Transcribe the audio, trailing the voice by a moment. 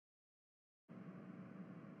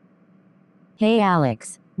Hey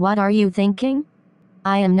Alex, what are you thinking?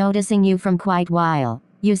 I am noticing you from quite a while.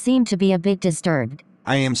 You seem to be a bit disturbed.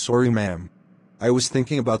 I am sorry, ma'am. I was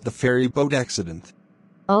thinking about the ferry boat accident.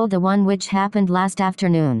 Oh, the one which happened last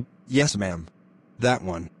afternoon. Yes, ma'am. That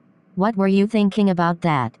one. What were you thinking about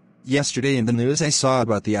that? Yesterday in the news I saw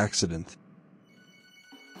about the accident.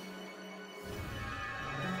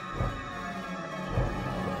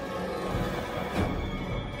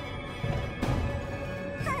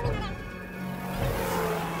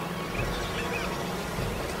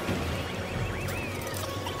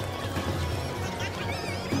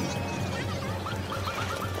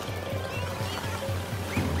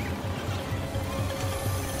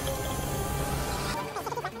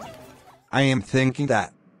 I am thinking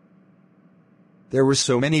that there were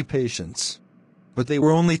so many patients, but they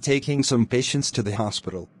were only taking some patients to the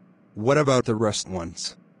hospital. What about the rest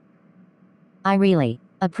ones? I really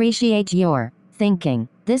appreciate your thinking.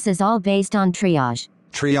 This is all based on triage.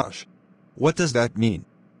 Triage? What does that mean?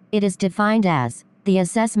 It is defined as the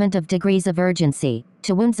assessment of degrees of urgency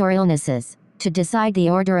to wounds or illnesses to decide the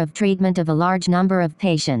order of treatment of a large number of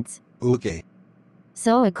patients. Okay.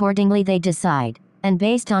 So accordingly they decide, and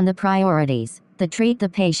based on the priorities, they treat the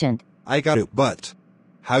patient. I got it, but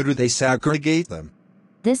how do they segregate them?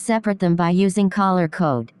 This separate them by using color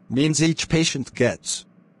code. Means each patient gets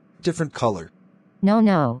different color.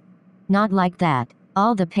 No. Not like that.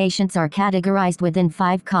 All the patients are categorized within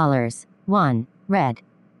 5 colors. 1. Red.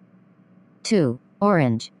 2.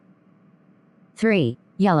 Orange. 3.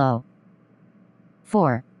 Yellow.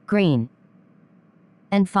 4. Green.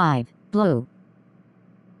 And 5. Blue.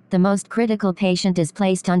 The most critical patient is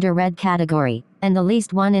placed under red category, and the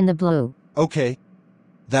least one in the blue. Okay.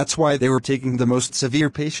 That's why they were taking the most severe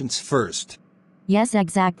patients first. Yes,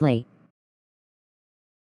 exactly.